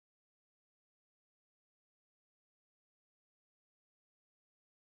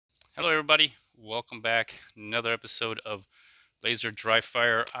Hello everybody, welcome back. Another episode of Laser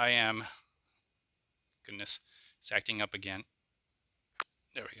Dryfire. Goodness, it's acting up again.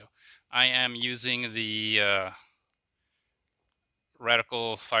 There we go. I am using the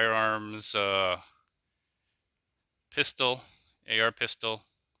Radical Firearms pistol, AR pistol,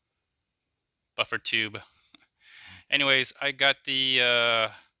 buffer tube. Anyways, I got a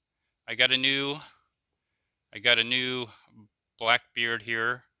new BlackBeard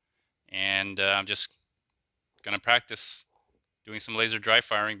here, and I'm just gonna practice doing some laser dry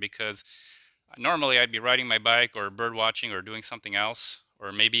firing because normally I'd be riding my bike or bird watching or doing something else,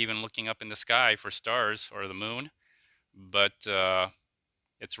 or maybe even looking up in the sky for stars or the moon. But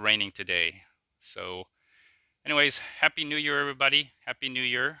it's raining today. So anyways, Happy New Year, everybody. Happy New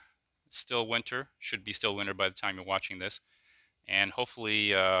Year. It's still winter. Should be still winter by the time you're watching this. And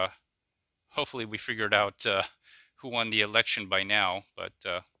hopefully we figured out who won the election by now. But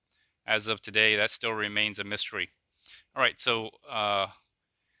as of today, that still remains a mystery. All right, so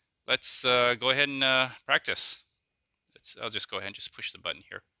let's go ahead and practice. I'll just go ahead and just push the button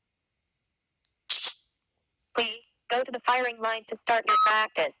here. Please go to the firing line to start your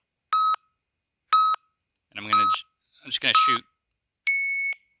practice. And I'm just gonna shoot.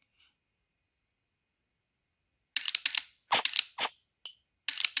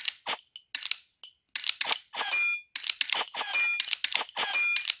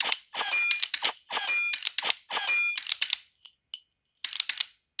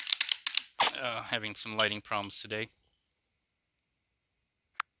 Having some lighting problems today.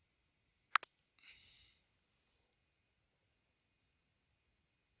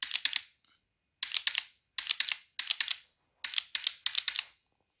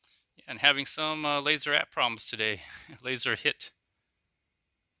 And having some laser app problems today. LaserHit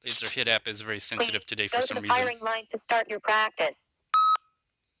app is very sensitive today for some reason. Go to the firing line to start your practice.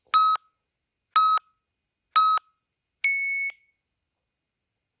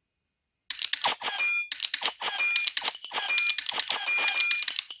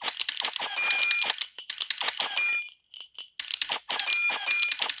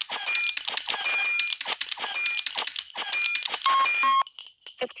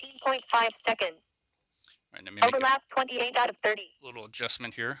 .5 seconds. Right, let me overlap 28 out of 30. Little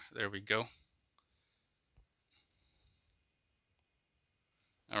adjustment here. There we go.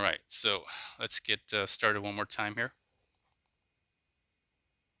 All right, so let's get started one more time here.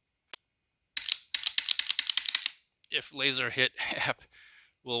 If LaserHit app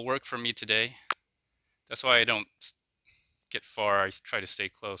will work for me today. That's why I don't get far. I try to stay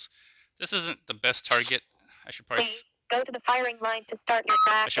close. This isn't the best target. I should probably go to the firing line to start your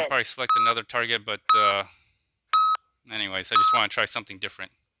practice. I should probably select another target, but anyways, I just want to try something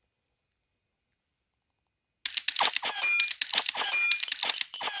different.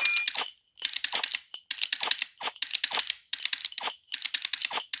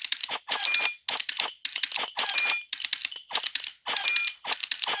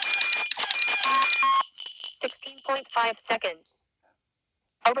 .5 seconds.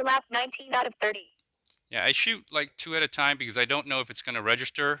 Overlap 19 out of 30. Yeah, I shoot like 2 at a time because I don't know if it's going to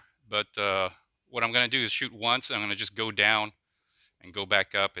register, but what I'm going to do is shoot once, and I'm going to just go down and go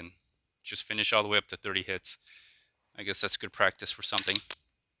back up and just finish all the way up to 30 hits. I guess that's good practice for something.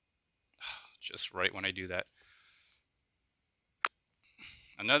 Just right when I do that.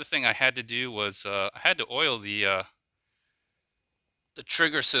 Another thing I had to do was I had to oil the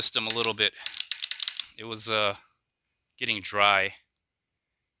trigger system a little bit. It was getting dry,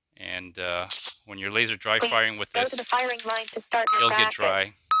 and when you're laser dry firing with this, go to the firing line to start it'll get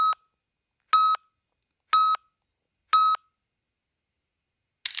dry.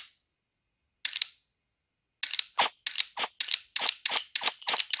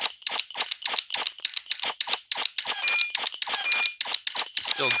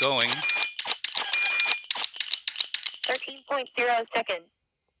 It's still going. 13.0 seconds.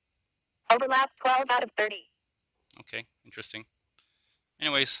 Overlap 12 out of 30. Okay, interesting.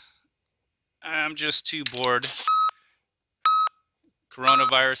 Anyways, I'm just too bored.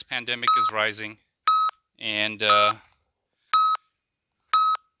 Coronavirus pandemic is rising, and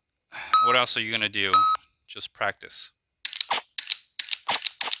what else are you gonna do? Just practice.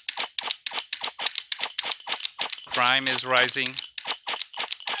 Crime is rising.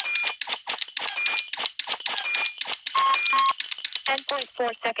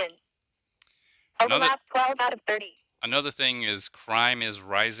 10.4 seconds. Overlap 12 out of 30. Another thing is crime is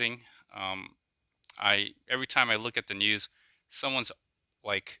rising. Every time I look at the news, someone's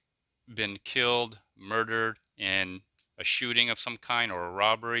like been killed, murdered in a shooting of some kind or a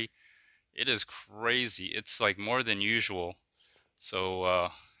robbery. It is crazy. It's like more than usual.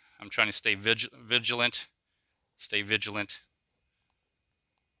 So I'm trying to stay vigilant. Stay vigilant.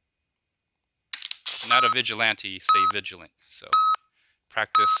 Not a vigilante, stay vigilant. So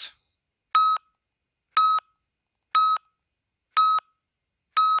practice.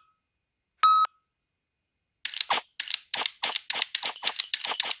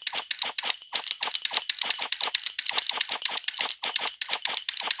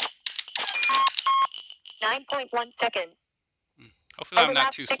 .1 seconds. Hopefully I'm not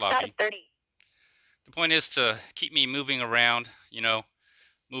Overlap too 6 out of sloppy. 30. The point is to keep me moving around, you know,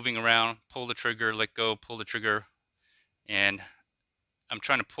 moving around, pull the trigger, let go, pull the trigger. And I'm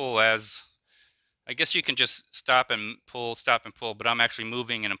trying to pull as, I guess you can just stop and pull, but I'm actually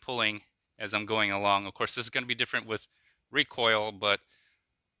moving and I'm pulling as I'm going along. Of course, this is going to be different with recoil, but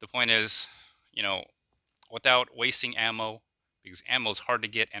the point is, you know, without wasting ammo, because ammo is hard to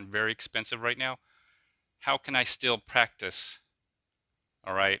get and very expensive right now, how can I still practice,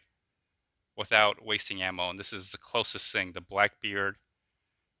 all right, without wasting ammo? And this is the closest thing, the BlackBeard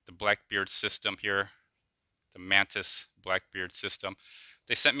system here, the Mantisx BlackBeard system.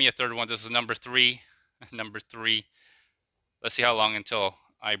 They sent me a third one. This is number 3. Number 3. Let's see how long until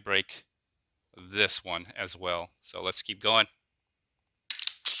I break this one as well. So let's keep going.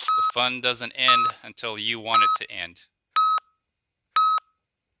 The fun doesn't end until you want it to end.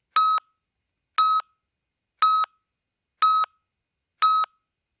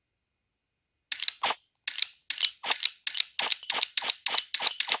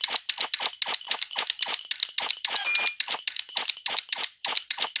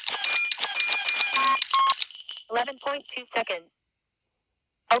 .2 seconds.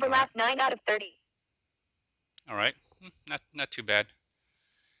 Overlap 9 out of 30. All right, not too bad.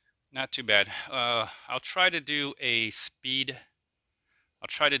 Not too bad. I'll try to do a speed. I'll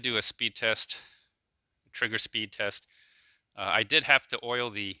try to do a speed test, trigger speed test. I did have to oil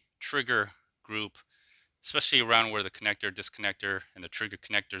the trigger group, especially around where the connector, disconnector, and the trigger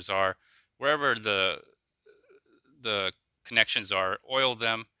connectors are. Wherever the connections are, oil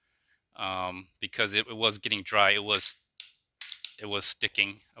them because it was getting dry. It was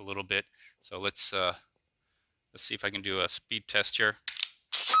sticking a little bit. So let's see if I can do a speed test here.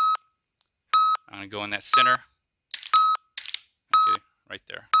 I'm gonna go in that center. Okay, right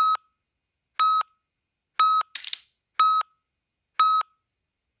there.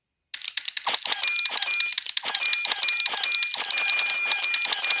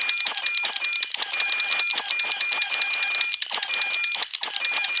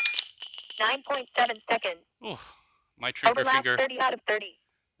 .7 seconds. Ooh, my trigger Overlap finger. 30 out of 30.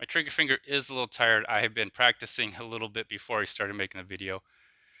 My trigger finger is a little tired. I have been practicing a little bit before I started making the video.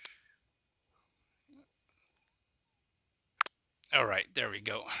 All right, there we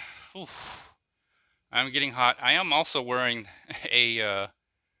go. Ooh, I'm getting hot. I am also wearing a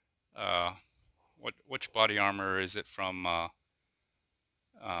which body armor is it from?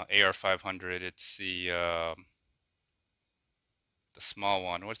 AR500. It's the small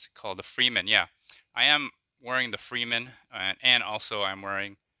one. What's it called? The Freeman. Yeah, I am wearing the Freeman, and also I'm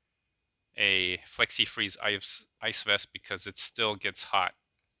wearing a Flexi Freeze ice vest because it still gets hot,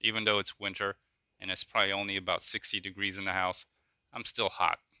 even though it's winter and it's probably only about 60 degrees in the house. I'm still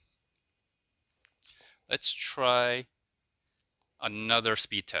hot. Let's try another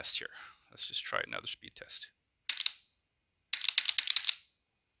speed test here. Let's just try another speed test.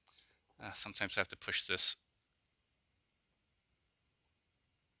 Sometimes I have to push this.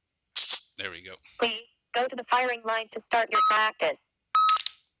 There we go. Please go to the firing line to start your practice.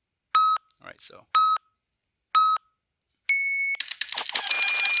 All right, so.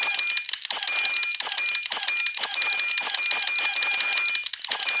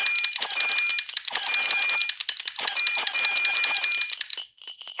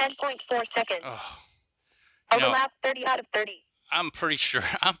 .4 seconds. Oh, Overlap 30 out of 30. I'm pretty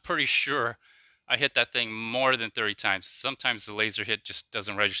sure I hit that thing more than 30 times. Sometimes the laser hit just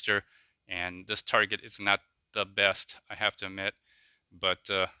doesn't register, and this target is not the best, I have to admit. But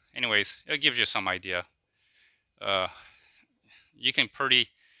anyways, it gives you some idea. You can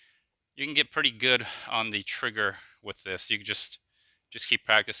get pretty good on the trigger with this. You can just keep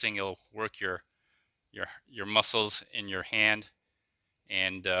practicing. It'll work your muscles in your hand,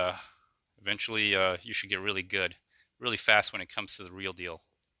 and eventually you should get really good, really fast when it comes to the real deal.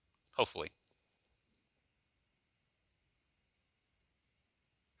 Hopefully.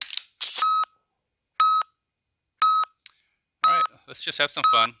 All right, let's just have some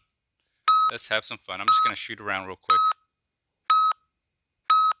fun. Let's have some fun. I'm just gonna shoot around real quick.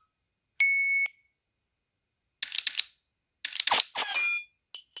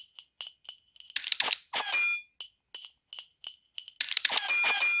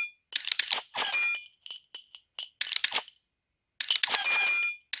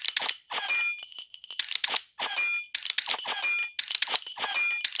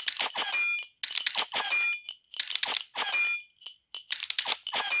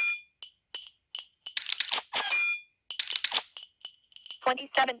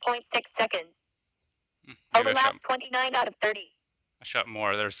 27.6 seconds. Maybe Overlap 29 out of 30. I shot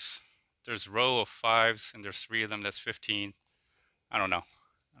more. There's row of 5s and there's 3 of them. That's 15. I don't know.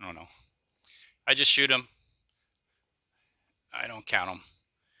 I just shoot them. I don't count them.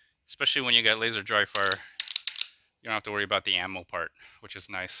 Especially when you got laser dry fire, you don't have to worry about the ammo part, which is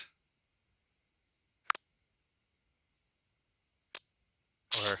nice.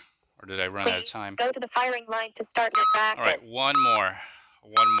 Or did I run out of time? Go to the firing line to start your practice. All right, one more.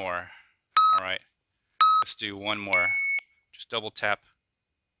 All right, let's do one more. Just double tap.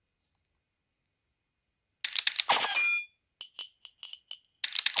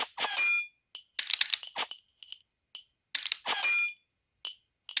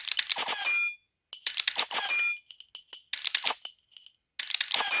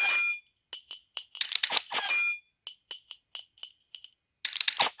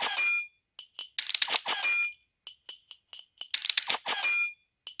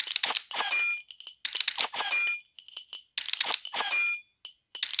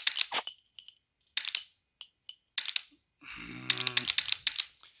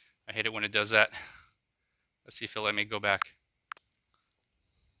 I hate it when it does that. Let's see if it'll let me go back.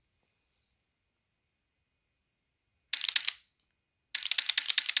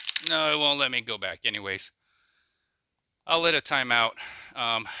 No, it won't let me go back anyways. I'll let it time out.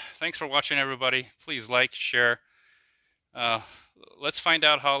 Thanks for watching, everybody. Please like, share. Let's find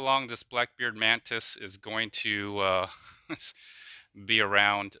out how long this BlackBeard Mantisx is going to be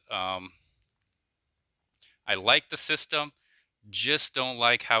around. I like the system, just don't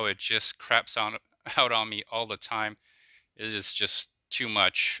like how it just craps out on me all the time. It is just too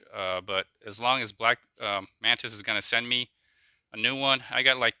much. But as long as Mantisx is going to send me a new one, I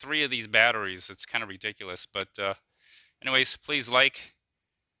got like 3 of these batteries. It's kind of ridiculous. But anyways, please like,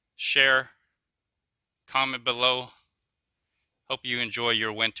 share, comment below. Hope you enjoy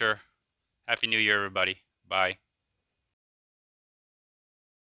your winter. Happy New Year, everybody. Bye.